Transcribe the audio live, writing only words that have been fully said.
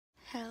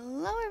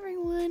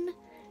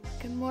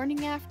Good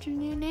morning,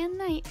 afternoon, and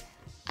night.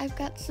 I've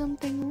got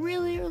something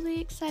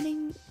really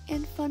exciting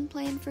and fun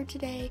planned for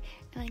today,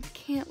 and I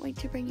can't wait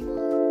to bring you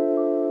along.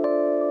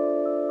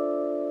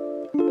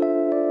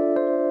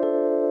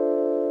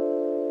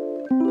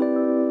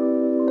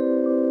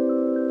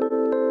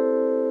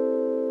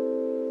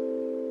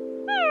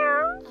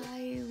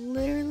 I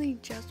literally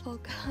just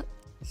woke up,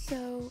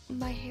 so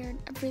my hair and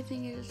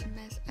everything is a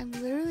mess. I'm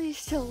literally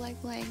still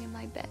like laying in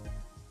my bed.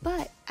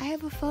 But I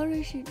have a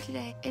photo shoot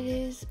today. It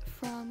is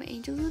from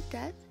Angels of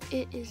Death.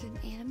 It is an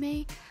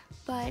anime,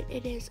 but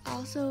it is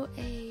also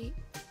a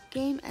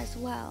game as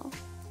well.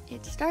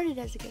 It started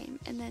as a game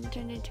and then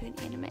turned into an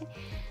anime.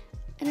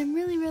 And I'm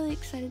really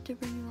excited to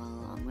bring you all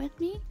along with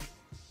me.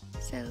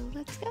 So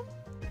let's go.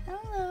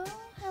 Hello,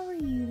 how are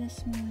you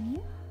this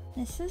morning?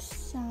 This is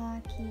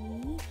Saki,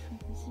 for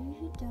those of you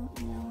who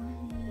don't know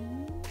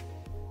him.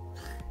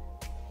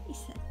 He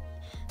said,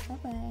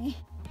 bye-bye.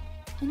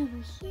 And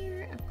over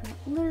here, I've got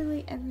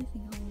literally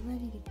everything all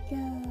ready to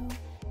go.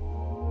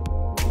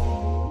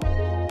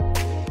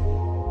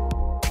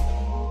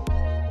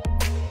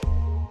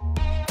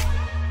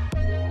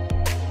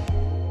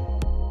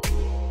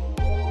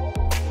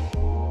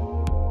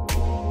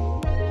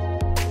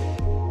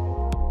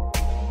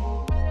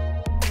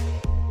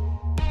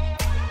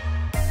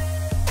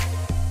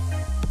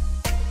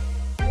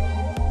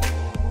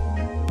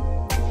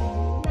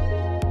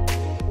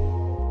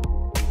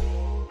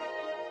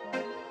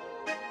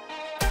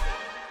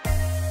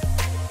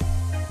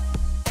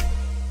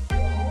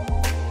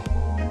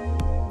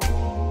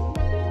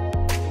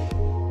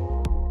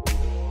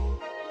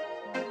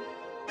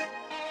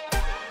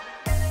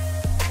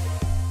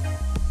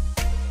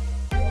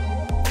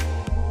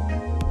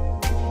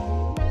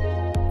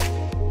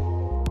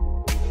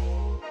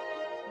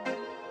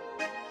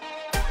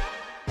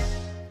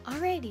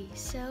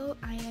 So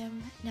I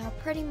am now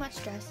pretty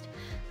much dressed.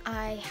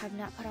 I have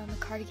not put on the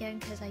cardigan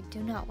because I do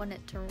not want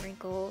it to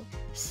wrinkle.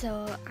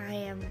 So I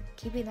am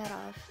keeping that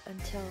off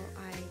until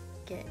I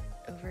get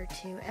over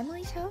to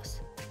Emily's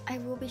house. I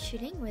will be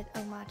shooting with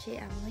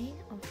Omachi Emily.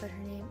 I'll put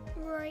her name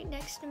right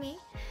next to me.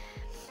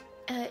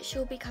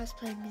 She'll be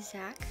cosplaying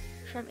Zach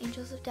from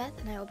Angels of Death,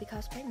 and I will be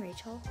cosplaying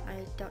Rachel. I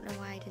don't know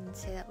why I didn't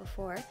say that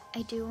before.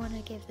 I do want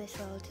to give this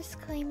little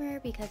disclaimer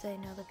because I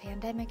know the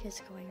pandemic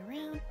is going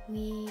around.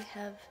 We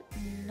have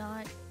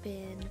not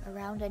been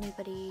around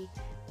anybody.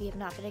 We have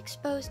not been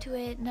exposed to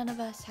it. None of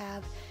us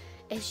have.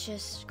 It's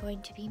just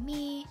going to be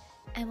me,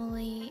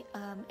 Emily,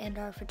 and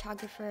our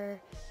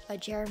photographer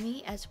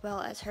Jeremy, as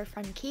well as her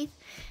friend Keith.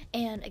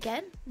 And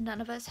again,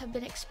 none of us have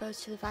been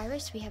exposed to the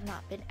virus. We have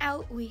not been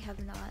out. We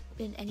have not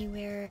been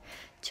anywhere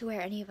to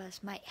where any of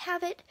us might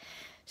have it.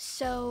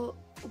 So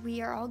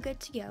we are all good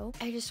to go.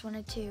 I just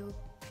wanted to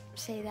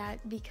say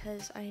that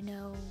because I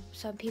know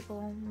some people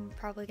are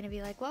probably going to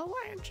be like, well,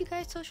 why aren't you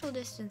guys social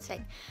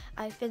distancing?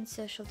 I've been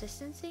social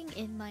distancing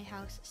in my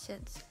house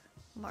since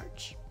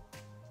March.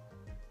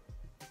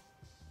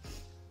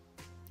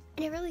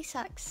 And it really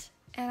sucks.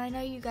 And I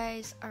know you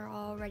guys are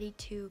all ready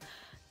to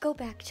go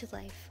back to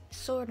life,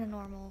 sort of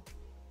normal,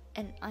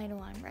 and I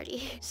know I'm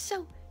ready.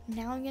 So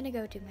now I'm gonna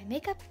go do my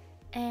makeup,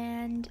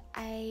 and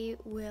I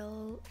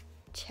will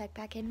check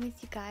back in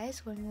with you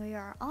guys when we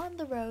are on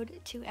the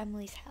road to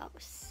Emily's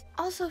house.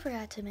 Also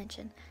forgot to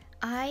mention,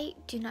 I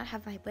do not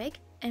have my wig.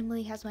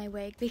 Emily has my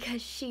wig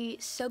because she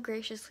so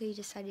graciously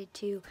decided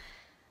to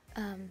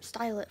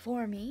style it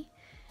for me.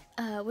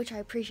 Which I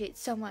appreciate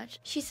so much.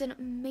 She's an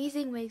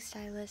amazing wig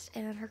stylist,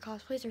 and her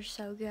cosplays are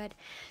so good.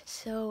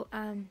 So,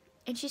 and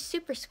she's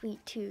super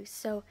sweet too.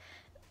 So,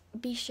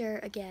 be sure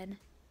again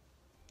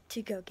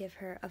to go give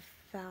her a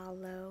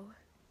follow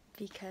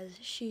because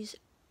she's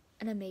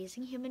an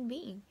amazing human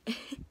being.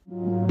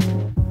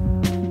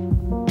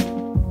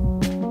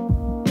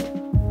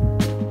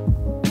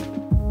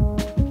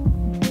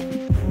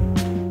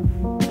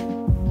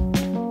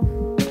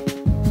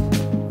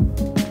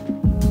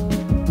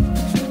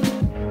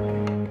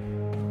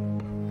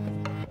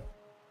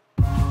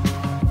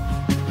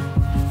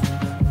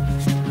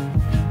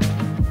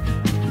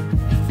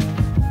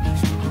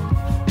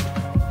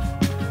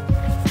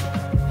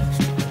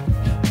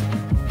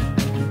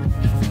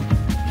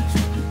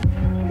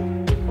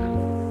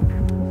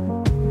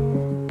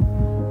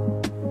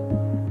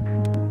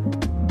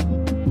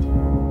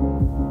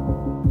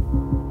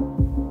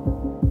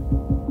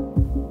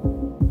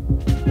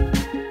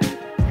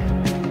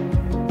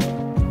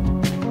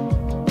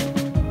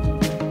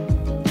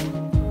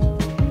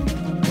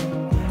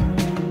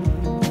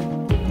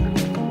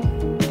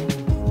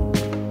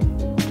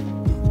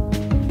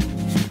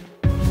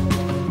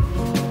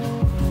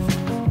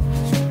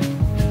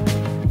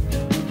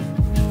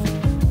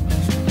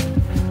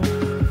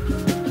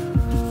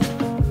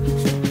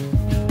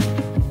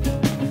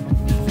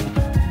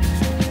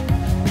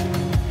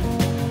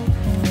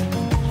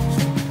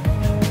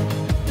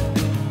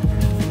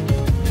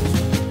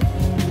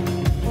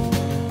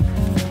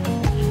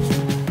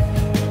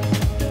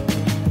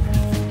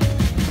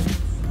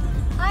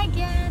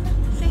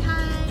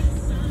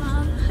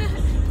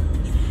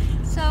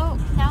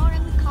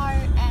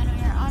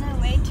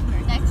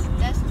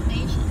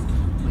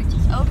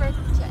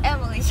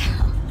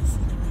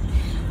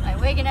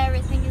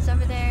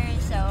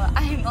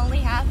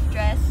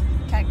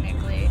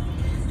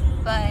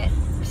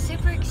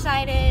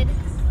 excited,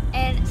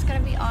 and it's gonna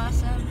be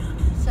awesome.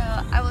 So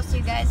I will see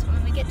you guys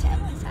when we get to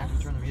Emily's house.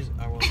 Turn the music.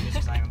 Oh, well, the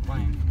music's not even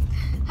playing.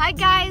 Hi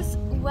guys.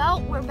 Well,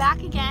 we're back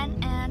again,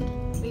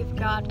 and we've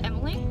got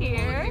Emily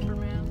here,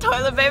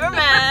 Toilet Paper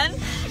Man,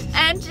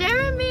 and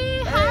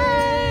Jeremy.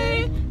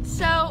 Hi.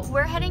 So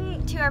we're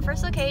heading to our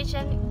first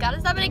location. Got to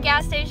stop at a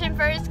gas station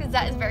first because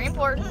that is very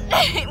important.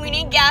 We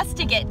need gas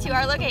to get to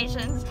our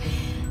locations.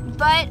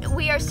 But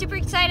we are super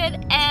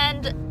excited,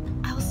 and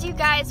I will see you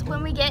guys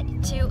when we get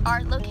to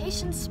our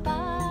location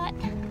spot.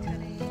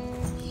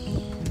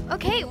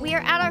 Okay, we are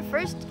at our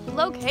first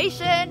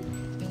location.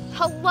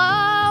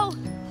 Hello.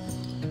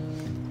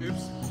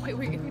 Oops.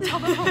 Wait, tell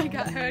them how we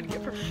got how to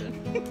get permission.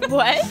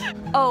 What?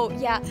 Oh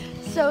yeah,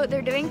 so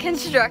they're doing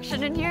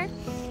construction in here,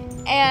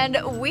 and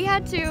we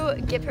had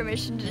to get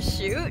permission to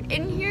shoot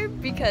in here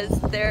because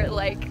they're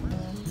like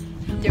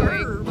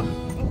doing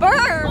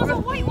burb. Oh, the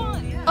white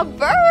one. Yeah. A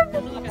burb?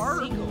 Like a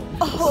seagull.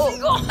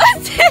 Oh,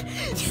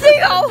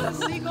 seagull. A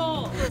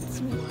seagull. It's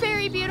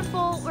very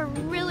beautiful. We're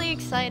really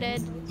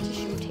excited to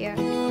shoot here.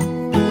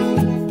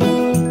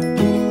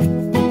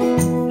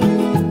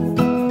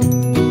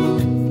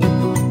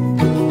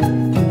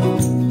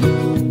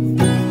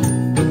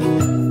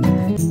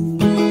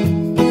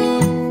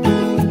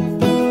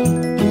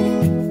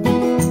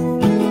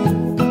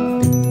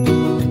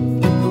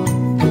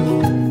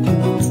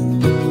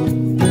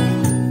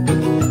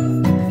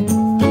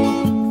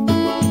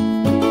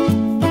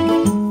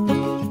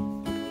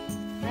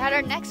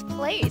 Next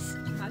place.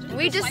 Imagine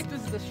We if just- life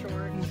is the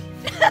short.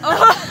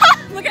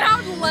 Oh, Look at how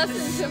less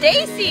than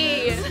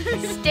Stacy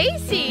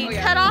Oh,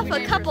 yeah. cut off We a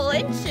named couple her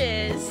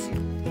inches.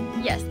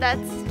 Yes, that's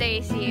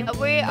Stacy.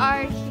 We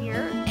are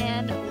here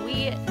and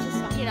we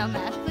just,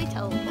 magically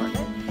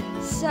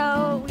teleported.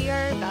 So we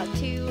are about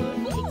to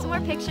take some more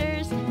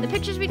pictures. The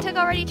pictures we took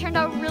already turned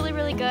out really,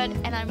 really good,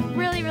 and I'm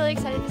really, really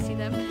excited to see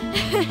them.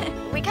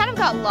 We kind of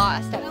got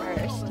lost at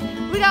first.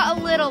 We got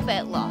a little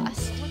bit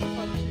lost.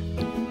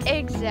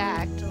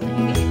 Exactly.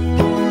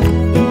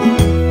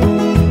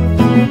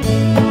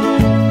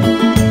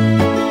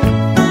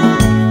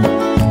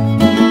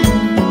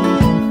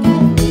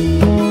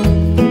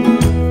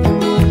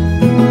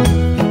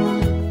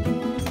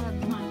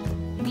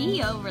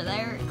 Me over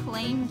there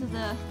claimed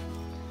the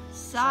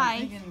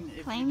side,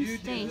 claimed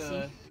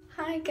Stacy.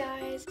 Hi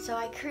guys, so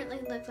I currently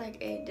look like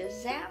a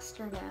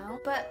disaster now,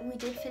 but we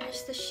did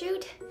finish the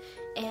shoot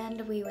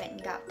and we went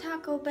and got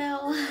Taco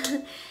Bell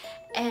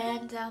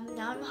and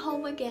now I'm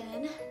home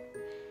again.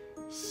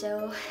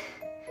 So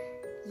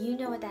you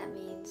know what that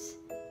means.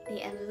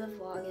 The end of the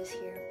vlog is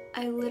here.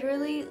 I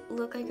literally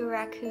look like a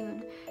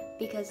raccoon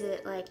because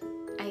I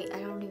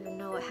don't even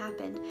know what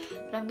happened,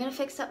 but I'm gonna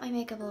fix up my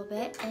makeup a little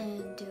bit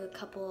and do a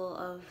couple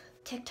of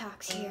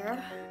TikToks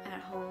here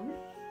at home,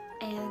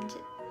 and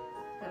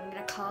I'm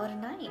gonna call it a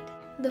night.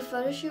 The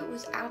photo shoot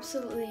was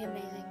absolutely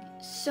amazing.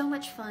 So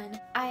much fun.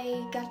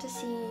 I got to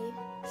see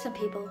some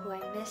people who I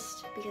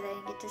missed because I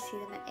didn't get to see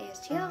them at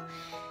ASTL,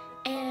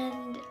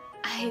 and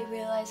I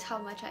realized how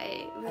much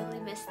I really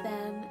missed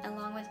them,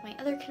 along with my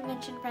other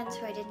convention friends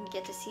who I didn't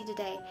get to see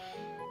today.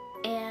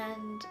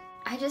 And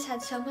I just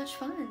had so much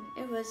fun.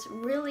 It was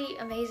really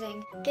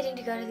amazing getting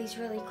to go to these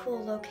really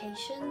cool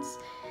locations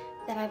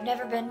that I've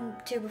never been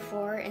to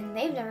before and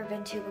they've never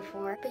been to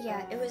before. But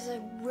yeah, it was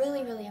a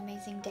really, really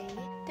amazing day.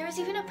 There was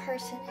even a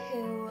person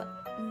who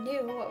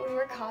knew what we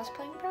were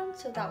cosplaying from,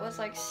 so that was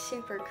like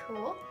super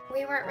cool.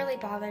 We weren't really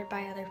bothered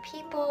by other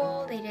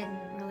people. They didn't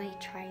really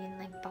try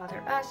and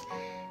bother us.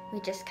 We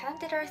just kind of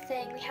did our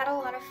thing. We had a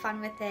lot of fun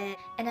with it.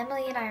 And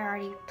Emily and I are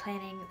already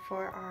planning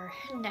for our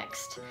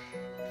next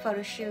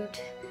photo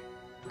shoot,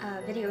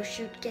 video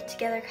shoot, get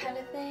together kind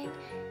of thing.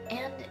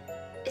 And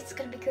it's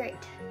gonna be great.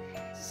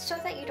 So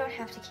that you don't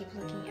have to keep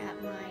looking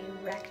at my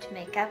wrecked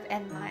makeup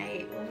and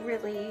my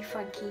really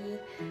funky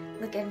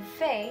looking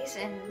face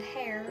and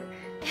hair.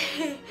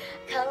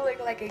 Kind of look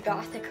like a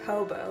gothic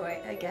hobo,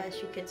 I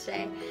guess you could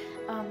say.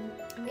 I'm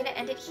gonna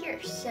end it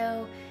here.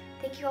 So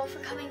thank you all for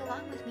coming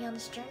along with me on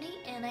this journey,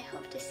 and I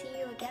hope to see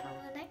you again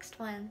on the next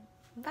one.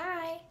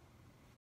 Bye!